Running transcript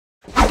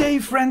today,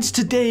 friends,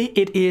 today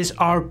it is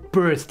our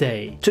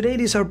birthday. Today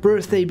it is our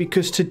birthday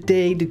because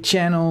today the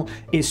channel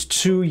is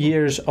 2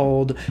 years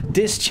old.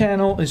 This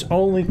channel is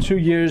only 2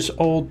 years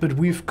old, but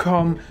we've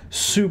come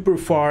super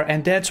far,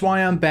 and that's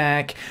why I'm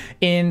back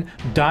in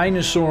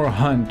Dinosaur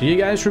Hunt. Do you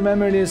guys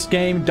remember this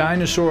game,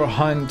 Dinosaur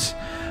Hunt?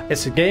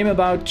 It's a game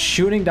about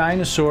shooting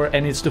dinosaur,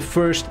 and it's the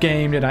first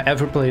game that I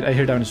ever played. I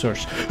hear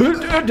dinosaurs.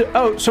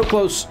 Oh, so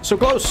close, so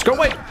close. Go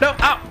away. No,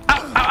 ow, ow,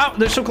 ow, ow.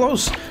 They're so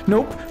close.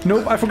 Nope,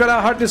 nope. I forgot how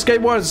hard this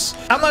game was.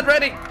 I'm not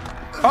ready.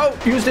 Oh,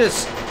 use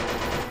this.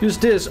 Use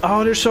this.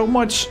 Oh, there's so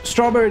much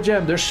strawberry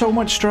jam. There's so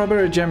much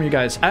strawberry jam, you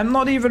guys. I'm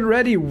not even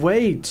ready.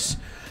 Wait.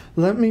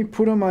 Let me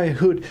put on my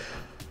hood.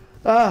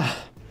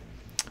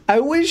 I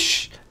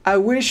wish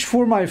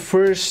for my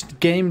first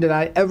game that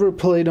I ever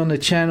played on the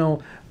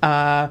channel,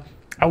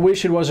 I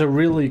wish it was a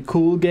really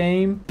cool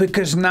game,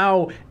 because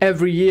now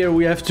every year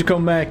we have to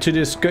come back to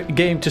this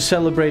game to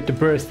celebrate the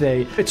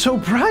birthday. It's so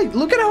bright.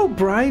 Look at how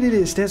bright it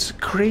is. That's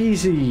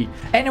crazy.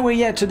 Anyway,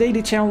 yeah, today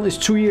the channel is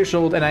 2 years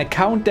old, and I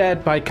count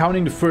that by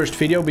counting the first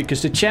video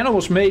because the channel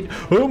was made.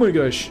 Oh my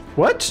gosh.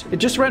 What? It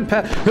just ran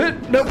past.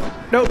 Nope.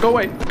 No, go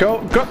away.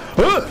 Go.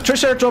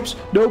 Triceratops.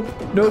 Nope.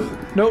 Nope.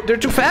 No, they're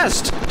too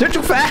fast. They're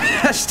too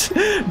fast.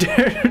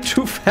 They're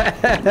too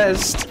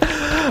fast.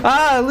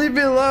 Leave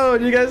me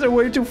alone. You guys are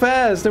way too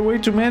fast. There are way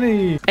too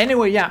many.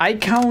 Anyway, yeah, I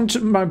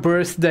count my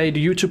birthday,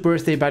 the YouTube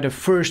birthday, by the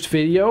first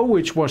video,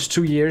 which was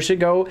 2 years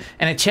ago.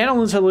 And the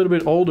channel is a little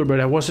bit older, but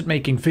I wasn't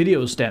making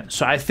videos then.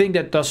 So I think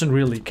that doesn't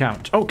really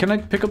count. Oh, can I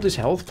pick up this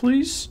health,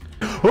 please?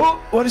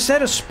 Oh, what is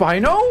that? A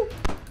Spino?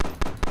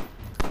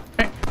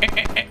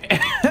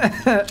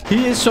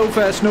 He is so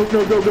fast. Nope,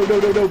 nope, nope, nope,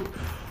 nope, nope, nope.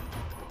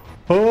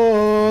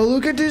 Oh,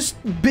 look at this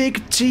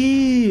big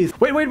teeth.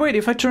 Wait.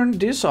 If I turn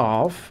this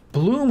off,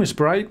 bloom is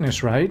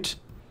brightness, right?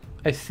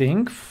 I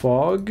think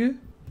fog.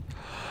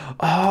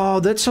 Oh,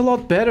 that's a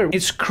lot better.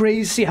 It's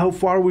crazy how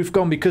far we've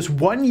gone, because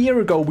 1 year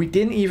ago we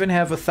didn't even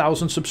have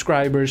 1,000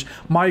 subscribers.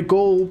 My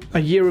goal a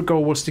year ago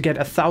was to get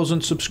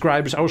 1,000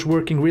 subscribers. I was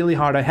working really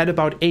hard. I had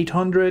about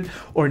 800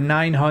 or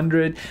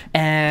 900,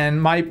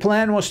 and my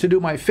plan was to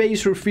do my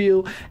face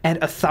reveal at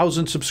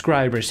 1,000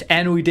 subscribers,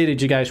 and we did it,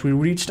 you guys. We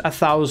reached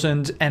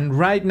 1,000, and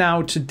right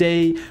now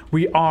today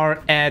we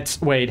are at,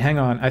 wait, hang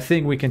on, I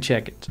think we can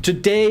check it.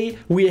 Today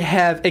we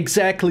have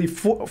exactly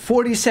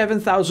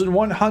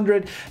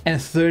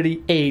 47,138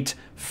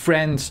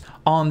 friends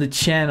on the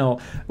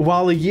channel,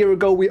 while a year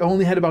ago we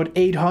only had about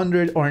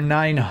 800 or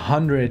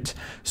 900.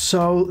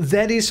 So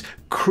that is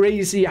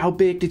crazy how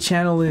big the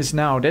channel is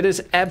now. That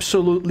is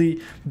absolutely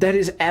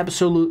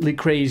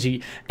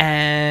crazy.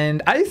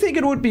 And I think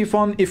it would be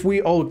fun if we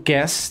all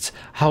guessed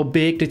how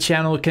big the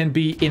channel can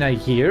be in a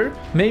year.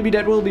 Maybe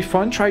that will be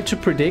fun. Try to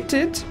predict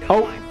it.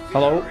 Oh,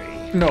 hello.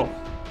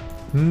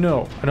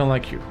 No, I don't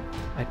like you.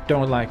 I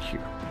don't like you.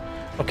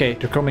 Okay,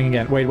 they're coming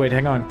again. Wait,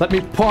 hang on. Let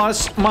me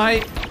pause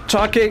my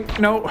talking.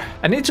 No,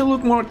 I need to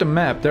look more at the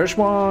map. There's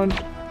one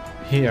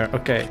here.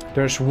 Okay,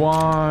 there's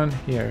one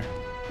here.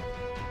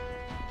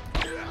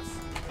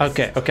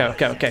 Okay.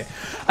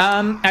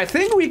 I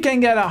think we can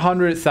get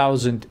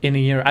 100,000 in a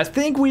year. I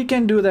think we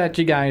can do that,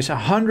 you guys.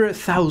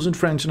 100,000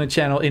 friends on the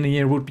channel in a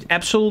year would be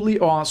absolutely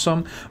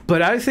awesome.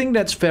 But I think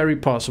that's very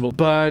possible.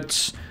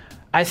 But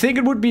I think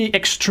it would be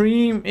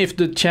extreme if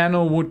the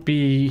channel would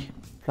be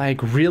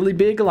like really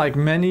big, like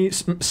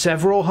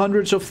several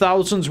hundreds of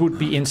thousands would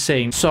be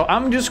insane. So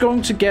I'm just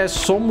going to guess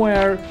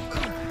somewhere.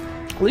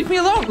 Leave me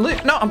alone.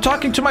 No, I'm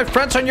talking to my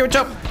friends on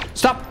YouTube.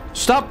 Stop.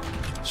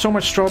 So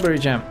much strawberry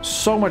jam.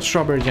 So much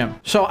strawberry jam.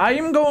 So I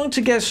am going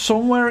to guess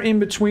somewhere in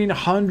between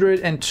 100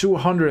 and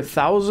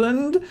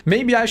 200,000.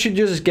 Maybe I should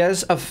just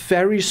guess a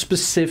very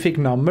specific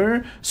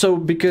number. So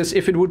because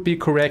if it would be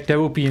correct, that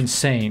would be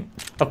insane.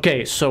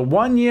 Okay, so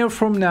 1 year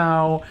from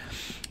now,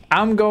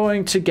 I'm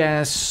going to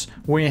guess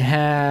we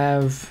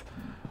have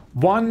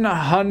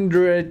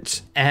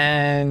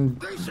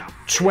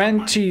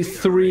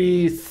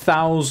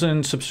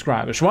 123,000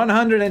 subscribers.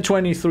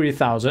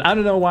 123,000. I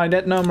don't know why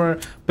that number,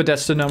 but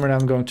that's the number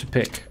that I'm going to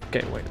pick.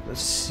 Okay, wait,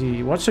 let's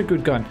see. What's a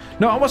good gun?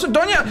 No, I wasn't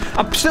done yet.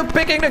 I'm still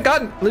picking the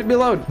gun. Leave me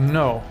alone.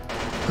 No.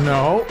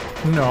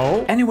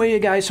 Anyway, you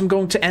guys, I'm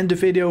going to end the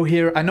video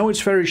here. I know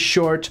it's very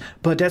short,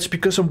 but that's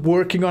because I'm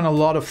working on a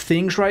lot of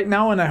things right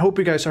now, and I hope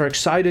you guys are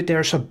excited.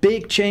 There's a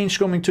big change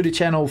coming to the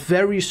channel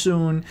very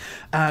soon.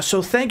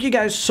 So thank you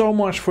guys so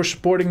much for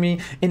supporting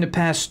me in the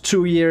past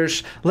 2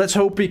 years. Let's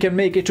hope we can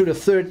make it to the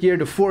 3rd year,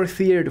 the 4th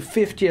year, the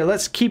 5th year.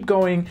 Let's keep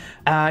going,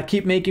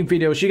 keep making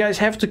videos. You guys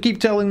have to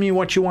keep telling me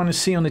what you want to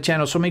see on the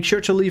channel, so make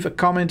sure to leave a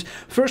comment.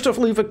 First off,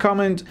 leave a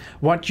comment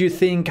what you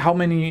think, how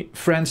many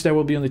friends there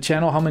will be on the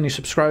channel, how many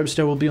subscribers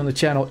there will be on the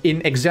channel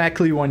in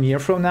exactly 1 year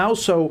from now.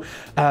 So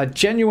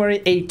January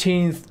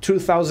 18th,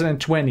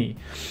 2020.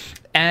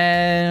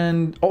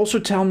 And also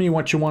tell me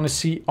what you want to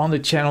see on the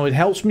channel. It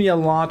helps me a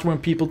lot when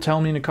people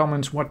tell me in the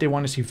comments what they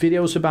want to see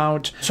videos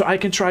about, so I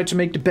can try to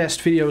make the best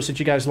videos that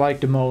you guys like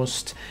the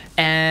most.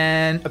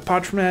 And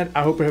apart from that,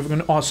 I hope you're having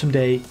an awesome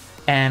day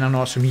and an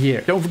awesome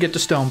year. Don't forget to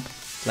stomp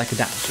like a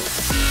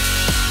dinosaur.